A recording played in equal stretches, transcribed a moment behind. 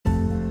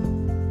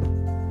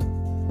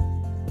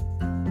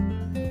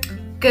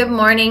Good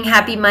morning,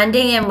 happy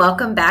Monday, and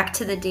welcome back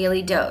to the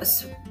Daily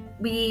Dose.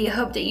 We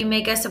hope that you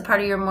make us a part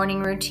of your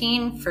morning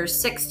routine for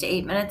 6 to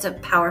 8 minutes of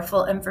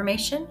powerful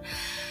information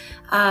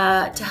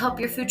to help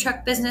your food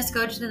truck business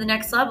go to the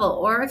next level,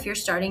 or if you're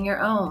starting your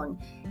own.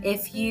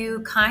 If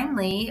you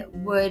kindly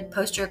would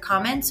post your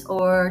comments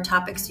or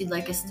topics you'd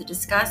like us to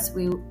discuss,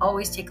 we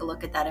always take a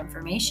look at that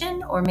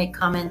information, or make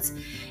comments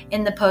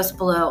in the post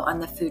below on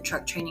the food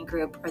truck training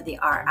group or the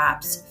R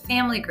Apps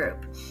family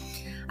group.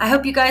 I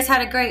hope you guys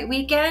had a great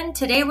weekend.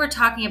 Today we're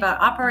talking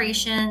about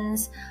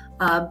operations.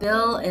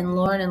 Bill and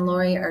Lauren and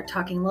Loree are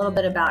talking a little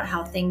bit about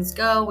how things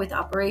go with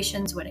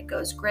operations, when it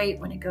goes great,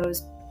 when it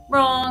goes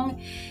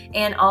wrong,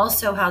 and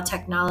also how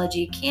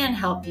technology can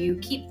help you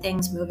keep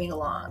things moving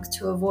along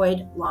to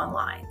avoid long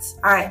lines.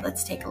 All right,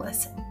 let's take a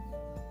listen.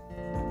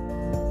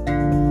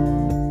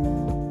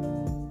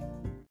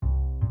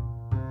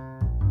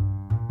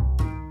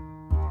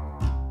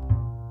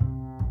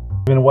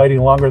 Been waiting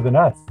longer than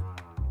us.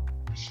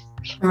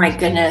 Oh my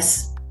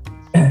goodness.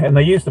 And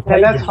they used the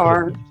pager that's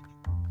hard. system,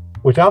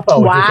 which I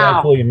thought was just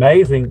absolutely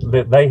amazing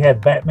that they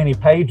had that many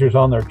pagers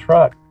on their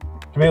truck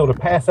to be able to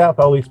pass out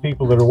to all these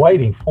people that are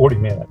waiting 40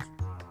 minutes.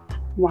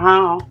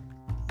 Wow.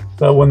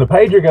 So when the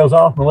pager goes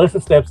off,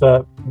 Melissa steps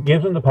up,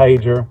 gives them the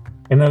pager,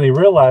 and then they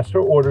realize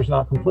her order's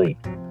not complete.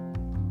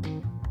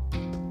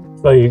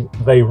 So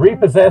they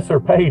repossess her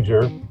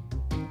pager,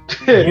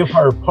 give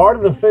her part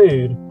of the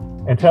food,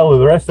 and tell her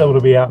the rest of it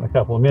will be out in a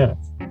couple of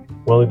minutes.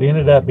 Well, it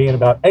ended up being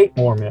about 8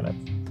 more minutes.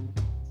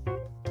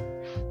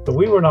 So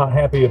we were not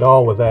happy at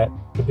all with that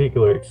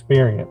particular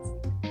experience.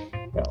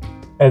 You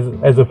know,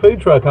 as a food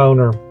truck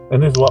owner,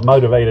 and this is what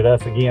motivated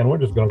us again, we're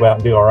just going to go out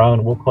and do our own,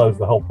 and we'll close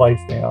the whole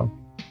place down.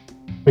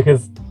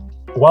 Because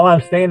while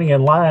I'm standing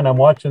in line, I'm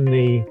watching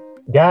the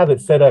guy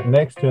that's set up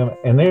next to him,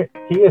 and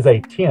he is a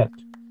tent.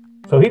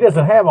 So he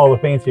doesn't have all the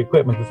fancy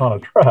equipment that's on a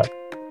truck.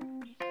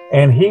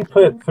 And he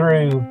put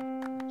through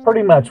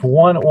pretty much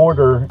one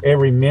order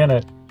every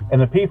minute, and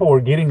the people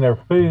were getting their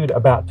food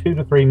about 2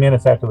 to 3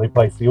 minutes after they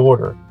placed the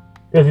order.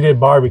 Because he did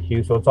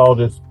barbecue, so it's all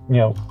just,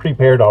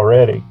 prepared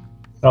already.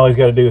 And all he's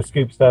got to do is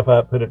scoop stuff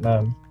up, put it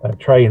in a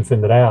tray, and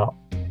send it out.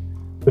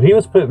 But he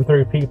was putting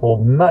through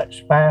people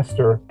much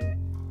faster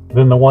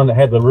than the one that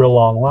had the real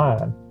long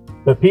line.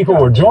 The people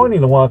were joining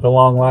the one with the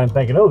long line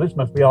thinking, oh, this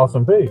must be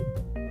awesome food.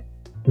 And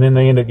then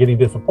they end up getting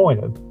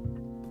disappointed.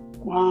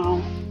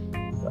 Wow.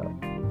 So,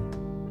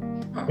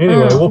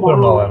 anyway, we'll put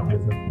them all out of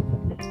business.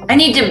 I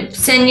need to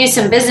send you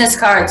some business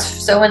cards,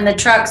 so when the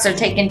trucks are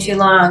taking too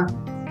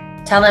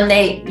long, tell them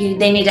they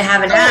need to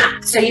have an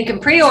app so you can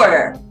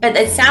pre-order. But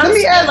it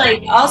sounds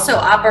like also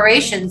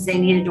operations they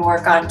needed to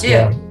work on too.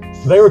 Yeah.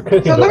 They were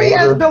cooking. So let me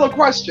ask Bill a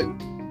question.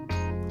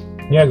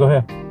 Yeah, go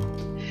ahead.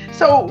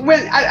 So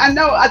when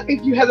I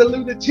think you had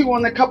alluded to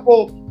on a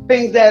couple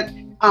things that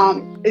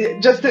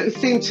it just didn't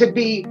seem to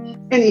be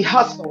any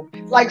hustle.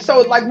 Like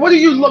what are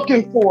you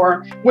looking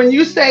for when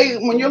you're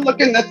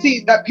looking to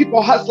see that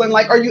people hustling?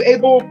 Like, are you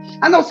able,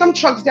 I know some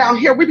trucks down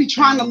here, we be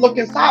trying to look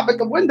inside, but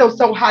the window's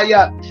so high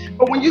up.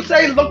 But when you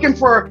say looking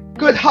for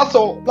good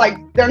hustle, like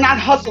they're not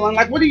hustling,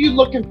 like what are you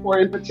looking for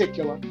in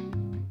particular?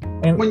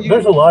 And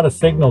there's a lot of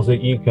signals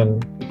that you can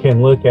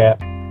look at.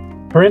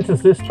 For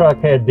instance, this truck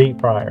had deep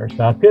fryers.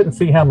 Now I couldn't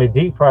see how many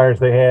deep fryers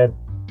they had,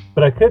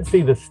 but I could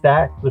see the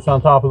stack that's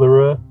on top of the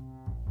roof.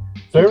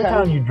 So every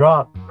time you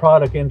drop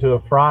product into a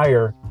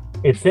fryer,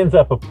 it sends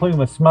up a plume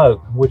of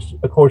smoke, which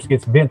of course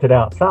gets vented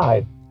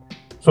outside.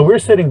 So we're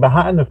sitting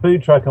behind the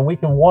food truck and we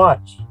can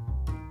watch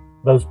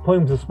those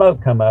plumes of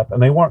smoke come up,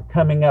 and they weren't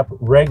coming up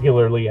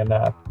regularly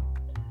enough.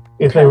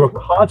 If they were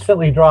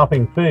constantly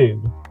dropping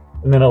food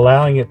and then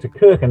allowing it to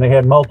cook, and they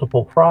had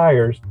multiple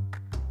fryers,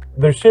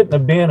 there shouldn't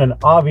have been an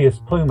obvious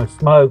plume of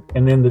smoke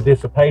and then the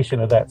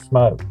dissipation of that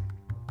smoke.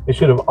 It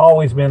should have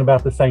always been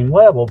about the same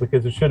level,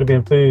 because there should have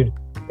been food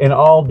in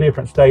all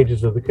different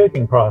stages of the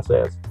cooking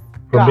process,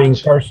 from being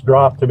first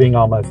dropped to being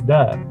almost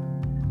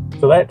done.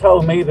 So that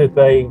told me that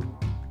they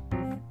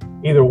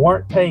either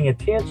weren't paying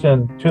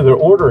attention to their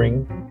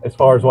ordering as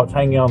far as what's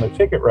hanging on their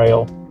ticket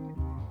rail,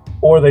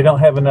 or they don't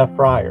have enough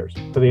fryers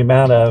for the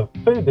amount of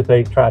food that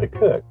they try to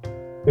cook.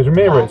 Because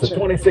remember, it's a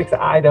 26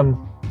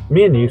 item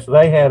menu, so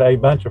they had a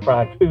bunch of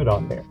fried food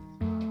on there.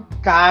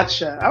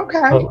 Gotcha. Okay.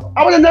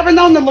 I would have never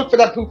known to look for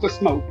that poof of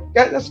smoke.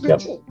 That's good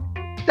too.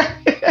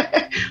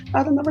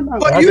 I'd have never known.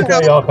 But I can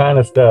tell you all kind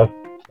of stuff.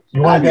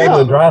 You want to go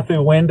to the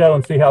drive-through window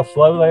and see how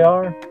slow they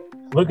are?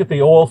 Look at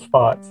the oil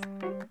spots.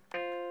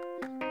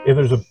 If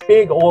there's a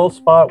big oil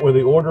spot where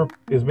the order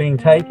is being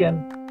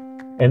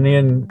taken, and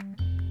then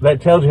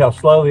that tells you how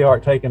slow they are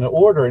at taking the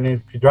order. And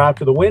if you drive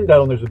to the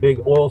window and there's a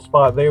big oil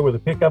spot there where the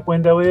pickup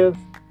window is,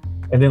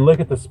 and then look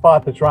at the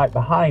spot that's right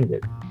behind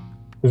it.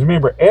 Because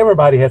remember,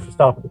 everybody has to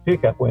stop at the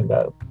pickup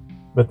window.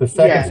 But the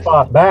second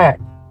spot back,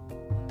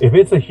 if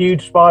it's a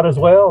huge spot as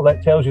well,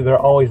 that tells you they're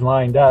always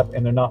lined up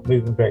and they're not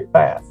moving very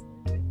fast.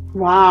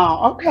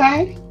 Wow,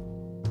 okay.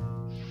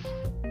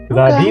 Because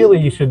ideally,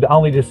 you should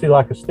only just see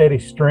like a steady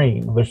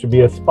stream. There should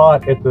be a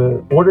spot at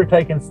the order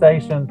taking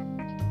station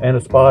and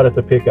a spot at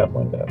the pickup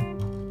window.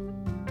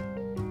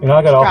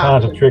 I got all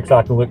kinds of Gotcha. tricks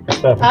I can look for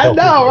stuff. And I tell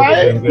know, people right?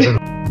 they're doing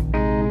good.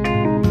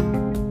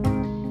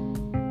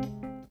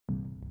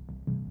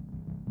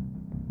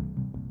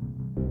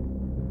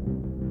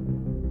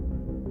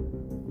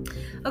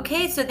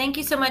 Okay, so thank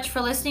you so much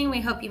for listening.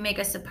 We hope you make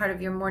us a part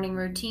of your morning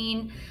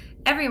routine.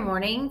 Every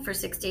morning for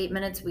 6 to 8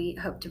 minutes, we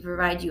hope to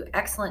provide you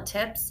excellent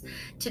tips.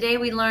 Today,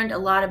 we learned a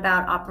lot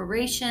about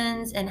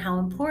operations and how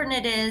important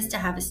it is to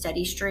have a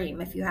steady stream.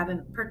 If you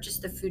haven't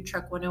purchased the Food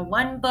Truck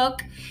 101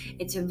 book,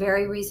 it's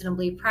very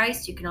reasonably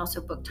priced. You can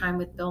also book time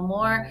with Bill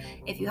Moore.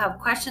 If you have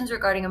questions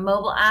regarding a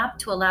mobile app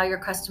to allow your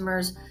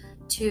customers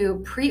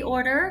to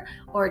pre-order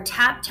or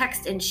tap,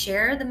 text, and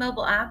share the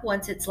mobile app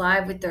once it's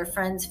live with their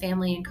friends,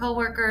 family, and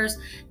coworkers,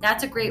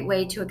 that's a great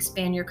way to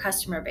expand your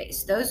customer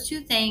base. Those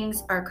two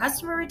things are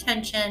customer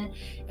retention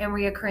and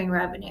reoccurring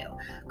revenue.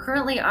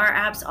 Currently, our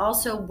apps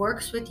also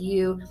works with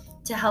you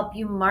to help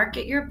you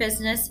market your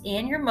business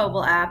and your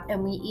mobile app,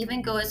 and we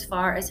even go as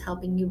far as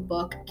helping you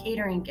book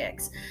catering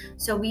gigs.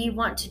 So we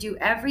want to do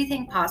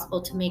everything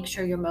possible to make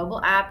sure your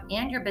mobile app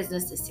and your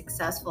business is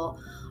successful.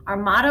 Our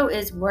motto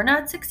is, we're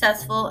not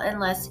successful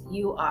unless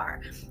you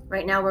are.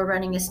 Right now, we're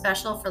running a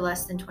special for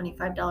less than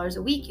 $25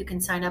 a week. You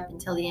can sign up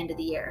until the end of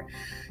the year.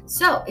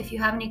 So if you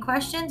have any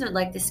questions or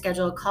like to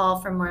schedule a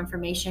call for more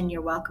information,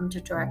 you're welcome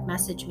to direct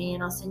message me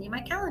and I'll send you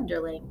my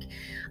calendar link.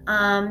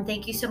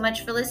 Thank you so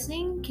much for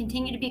listening.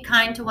 Continue to be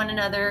kind to one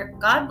another.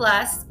 God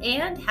bless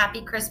and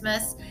happy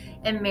Christmas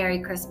and Merry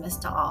Christmas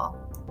to all.